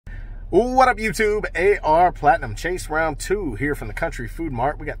What up, YouTube? AR Platinum Chase Round 2 here from the Country Food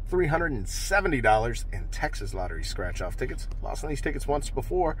Mart. We got $370 in Texas Lottery scratch-off tickets. Lost on these tickets once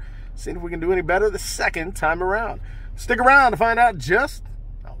before. Seeing if we can do any better the second time around. Stick around to find out just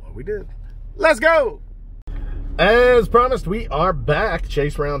how well we did. Let's go! As promised, we are back.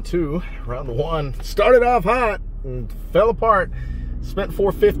 Chase Round 2. Round 1 started off hot and fell apart. Spent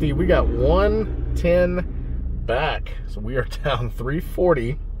 $450. We got $110 back. So we are down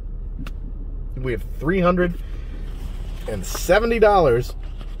 $340. We have $370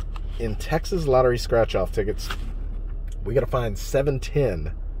 in Texas Lottery scratch-off tickets. We got to find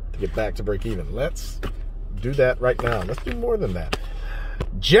 $710 to get back to break even. Let's do that right now. Let's do more than that.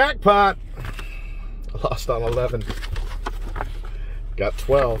 Jackpot! Lost on 11. Got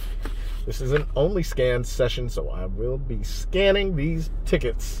 12. This is an only scan session, so I will be scanning these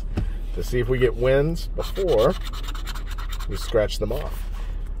tickets to see if we get wins before we scratch them off.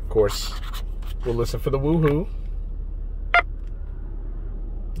 Of course, we'll listen for the woohoo.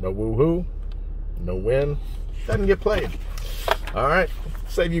 No woohoo. No win. Doesn't get played. All right.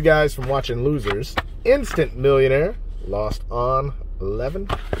 Save you guys from watching losers. Instant Millionaire. Lost on 11.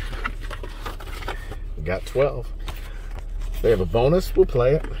 Got 12. If they have a bonus, we'll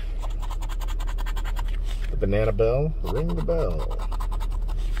play it. The banana bell. Ring the bell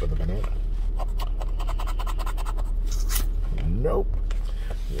for the banana. Nope.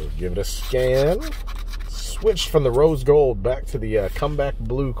 We'll give it a scan. Switched from the rose gold back to the comeback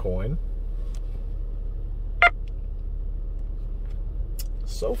blue coin.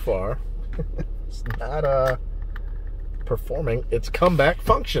 So far, it's not performing its comeback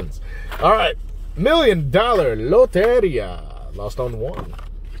functions. All right, $1 Million Loteria. Lost on 1.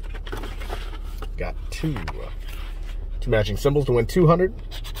 Got 2. 2 matching symbols to win 200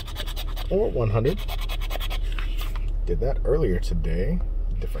 or 100. Did that earlier today.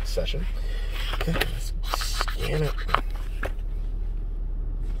 Different session. Okay, let's scan it.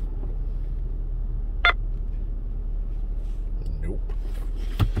 Nope.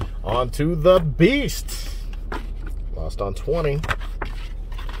 On to the beast. Lost on 20.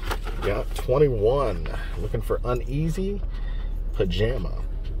 Got 21. Looking for uneasy pajama.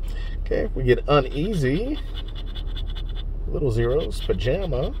 Okay, if we get uneasy, little zeros,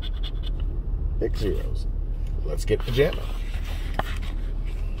 pajama, big zeros. Let's get pajama.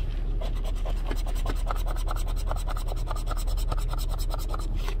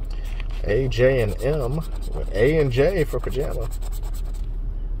 A, J, and M. With A and J for pajama.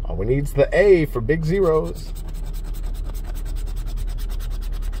 All we need is the A for big zeros.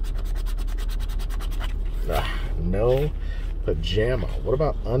 No pajama. What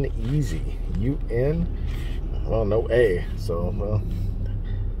about uneasy? U-N? Well, no A. So, well,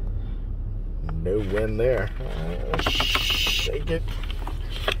 no win there. Shake it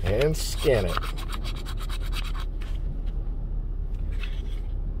and scan it.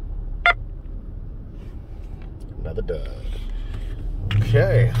 Another dud.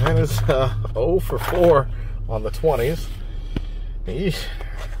 Okay, that is 0 for 4 on the 20s. Eesh.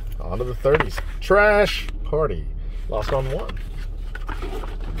 On to the 30s. Trash party. Lost on 1.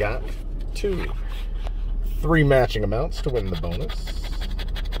 Got 2. 3 matching amounts to win the bonus.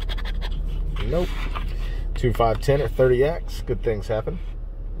 Nope. 2, 5, 10, or 30x. Good things happen.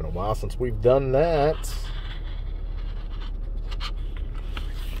 Been a while since we've done that.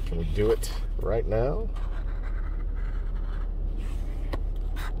 Can we do it right now?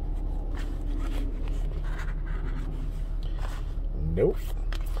 Nope.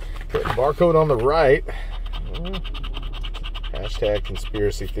 Okay, barcode on the right. Hashtag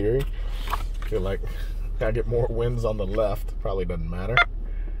conspiracy theory. Feel like I get more wins on the left. Probably doesn't matter.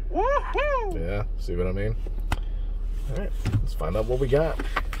 Yeah, see what I mean? All right, let's find out what we got.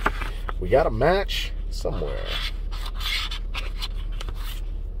 We got a match somewhere.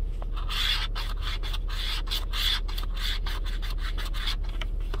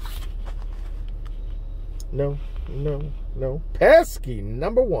 No, no, no. Pesky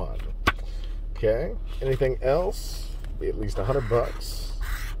number 1. Okay. Anything else? Be at least $100.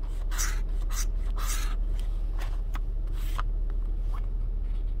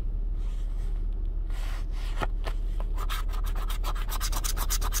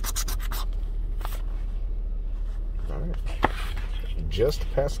 All right. Just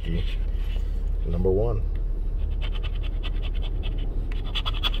pesky number 1.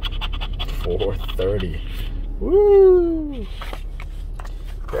 430. Woo!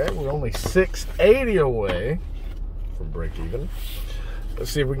 Okay, we're only $680 away from break even. Let's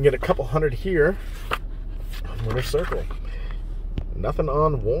see if we can get a couple hundred here on Winner Circle. Nothing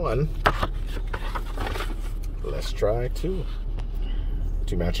on 1. Let's try 2.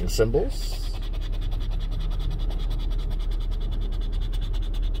 Two matching symbols.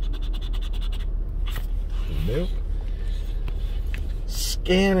 Nope.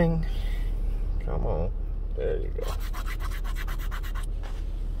 Scanning. Come on. There you go.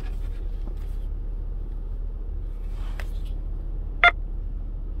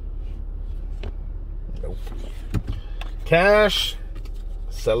 Nope. Cash.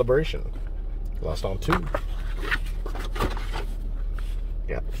 Celebration. Lost on 2.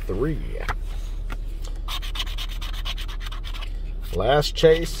 Got 3. Last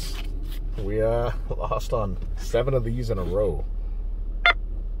chase. We lost on 7 of these in a row.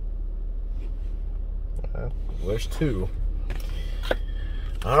 There's 2.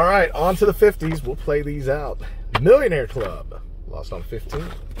 All right, on to the 50s. We'll play these out. Millionaire Club. Lost on 15.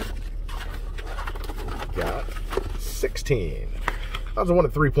 Got 16. Odds of 1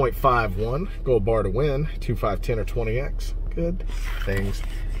 at 3.51. Gold bar to win. 2, 5, 10, or 20x. Good things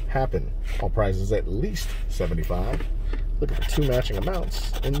happen. All prizes at least 75. Look at the 2 matching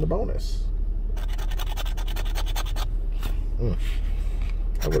amounts in the bonus.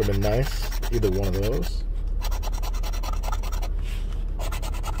 That would have been nice. Either one of those.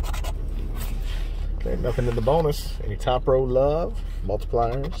 Okay, nothing in the bonus. Any top row love,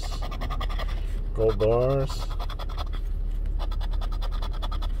 multipliers, gold bars.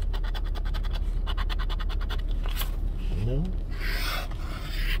 No.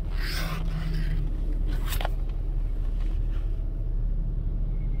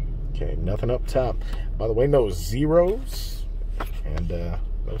 Okay, nothing up top. By the way, no zeros and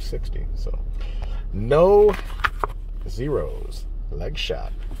no 60. So no zeros. Leg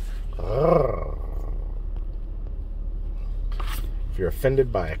shot. If you're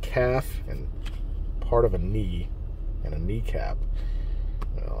offended by a calf and part of a knee and a kneecap,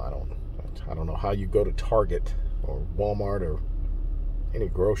 well, I don't know how you go to Target or Walmart or any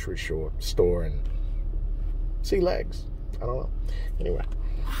grocery store and see legs. I don't know. Anyway.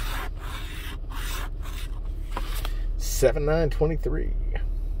 7, 9, 23.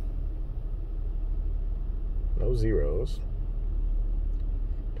 No zeros.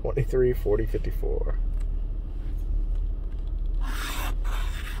 23, 40, 54.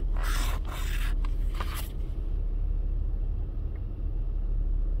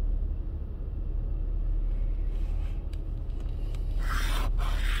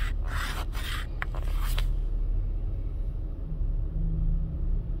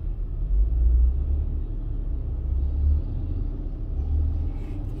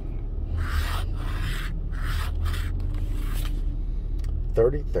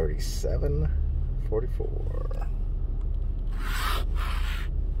 $30, 37, 44.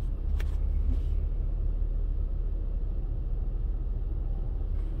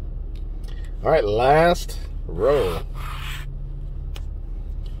 All right, last row.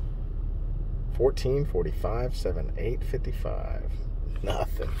 14, 45, 7, 8, 55.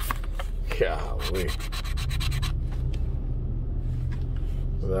 Nothing. Golly.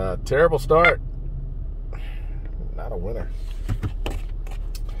 A terrible start. Not a winner.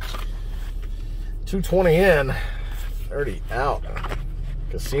 220 in, 30 out.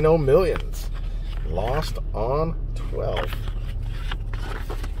 Casino Millions. Lost on 12.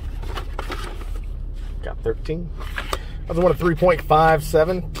 Got 13. I was one of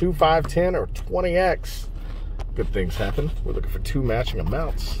 3.57, 2, 5, 10, or 20x. Good things happen. We're looking for 2 matching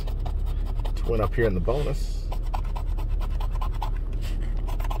amounts to win up here in the bonus.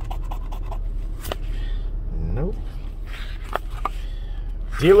 Nope.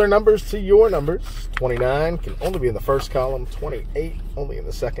 Dealer numbers to your numbers. 29 can only be in the first column. 28 only in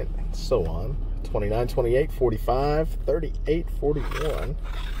the second, and so on. 29, 28, 45, 38, 41.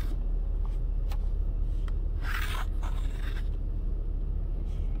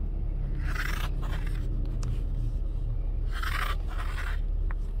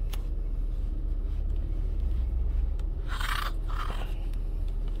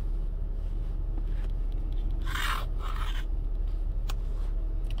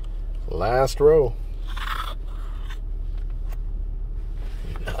 Last row.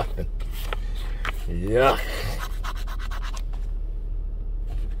 Nothing. Yuck.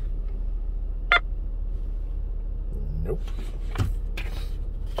 Nope.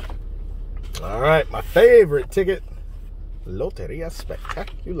 All right, my favorite ticket, Loteria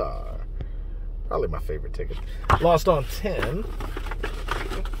Spectacular. Probably my favorite ticket. Lost on 10.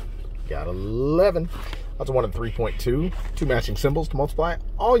 Got 11. That's a 1 in 3.2. 2 matching symbols to multiply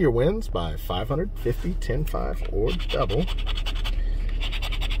all your wins by 500, 50, 10, 5, or double.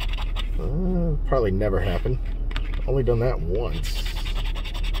 Probably never happened. Only done that once.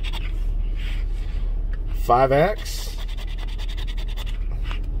 5x.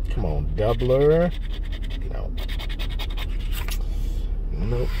 doubler. No.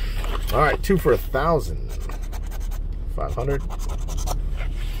 Nope. All right, 2 for 1,000. 500.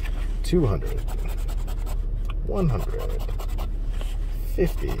 200. 100.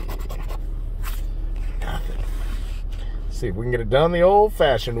 50. Nothing. See if we can get it done the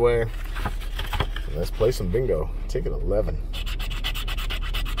old-fashioned way. Let's play some bingo. Ticket 11.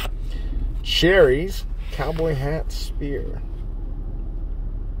 Cherries, cowboy hat, spear.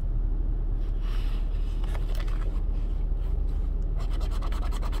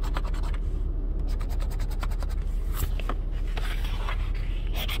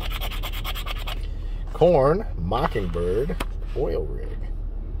 Corn, mockingbird, oil rig.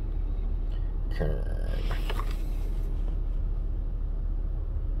 Kern.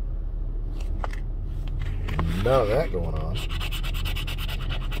 None of that going on.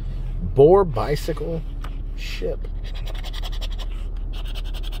 Boar, bicycle, ship.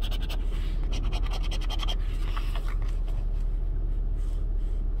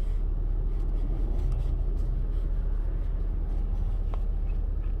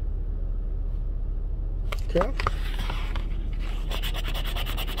 Okay.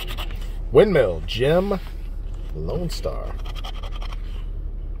 Windmill, gem, Lone Star.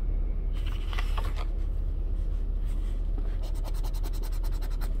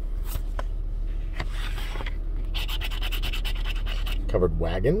 Covered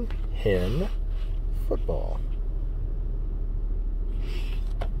wagon, hen, football.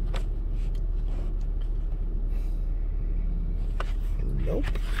 Nope.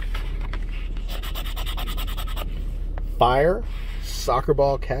 Fire, soccer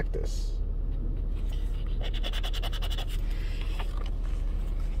ball, cactus.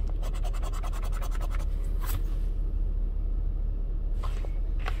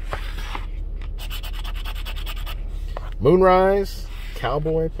 Moonrise,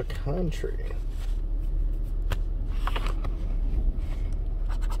 cowboy, pecan tree.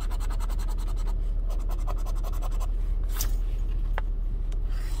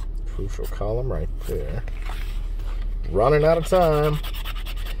 Crucial column right there. Running out of time.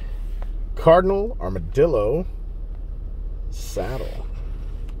 Cardinal, armadillo, saddle.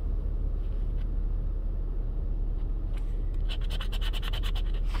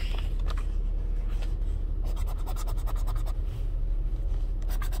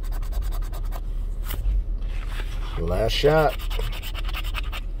 Last shot.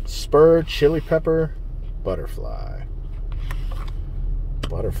 Spur, chili pepper, butterfly.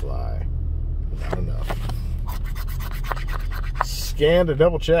 Butterfly. Not enough. Scan to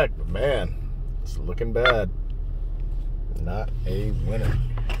double check, but man, it's looking bad. Not a winner.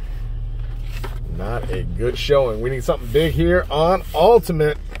 Not a good showing. We need something big here on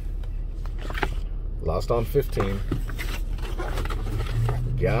Ultimate. Lost on 15.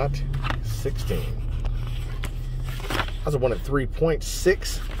 Got 16. How's it won at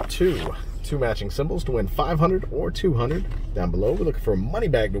 3.62? 2 matching symbols to win 500 or 200. Down below, we're looking for a money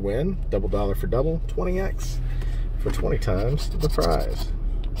bag to win. Double dollar for double, 20x. For 20 times the prize.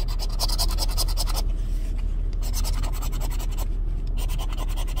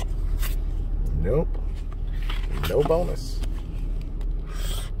 Nope. No bonus.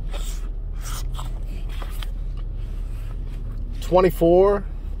 $24,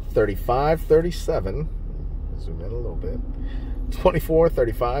 $35, $37. Zoom in a little bit. $24,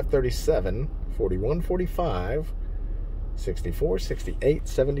 $35, $37, $41, $45, $64, $68,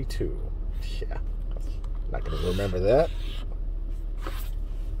 $72. Yeah. Not going to remember that.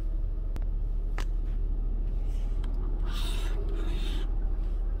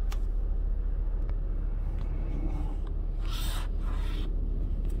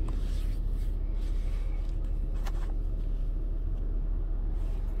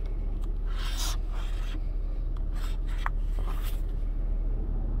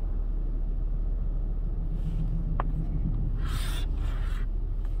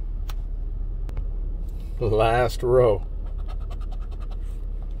 Last row.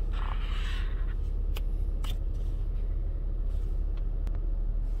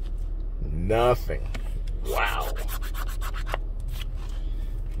 Nothing. Wow.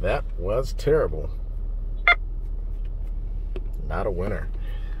 That was terrible. Not a winner.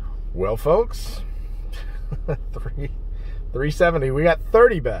 Well, folks, 370. We got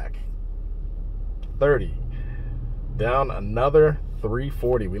 30 back. 30. Down another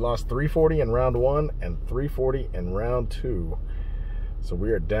 340. We lost 340 in round 1 and 340 in round 2. So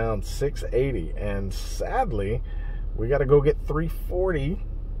we are down 680. And sadly, we got to go get 340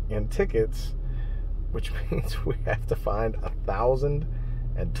 in tickets, which means we have to find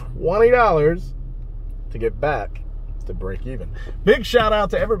 $1,020 to get back to break even. Big shout out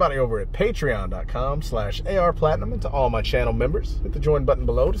to everybody over at patreon.com/ARPlatinum and to all my channel members. Hit the join button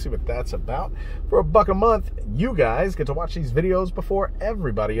below to see what that's about. For $1 a month, you guys get to watch these videos before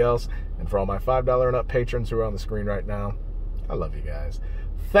everybody else. And for all my $5 and up patrons who are on the screen right now, I love you guys.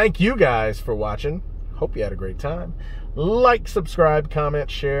 Thank you guys for watching. Hope you had a great time. Like, subscribe,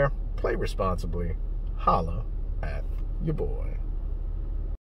 comment, share, play responsibly. Holla at your boy.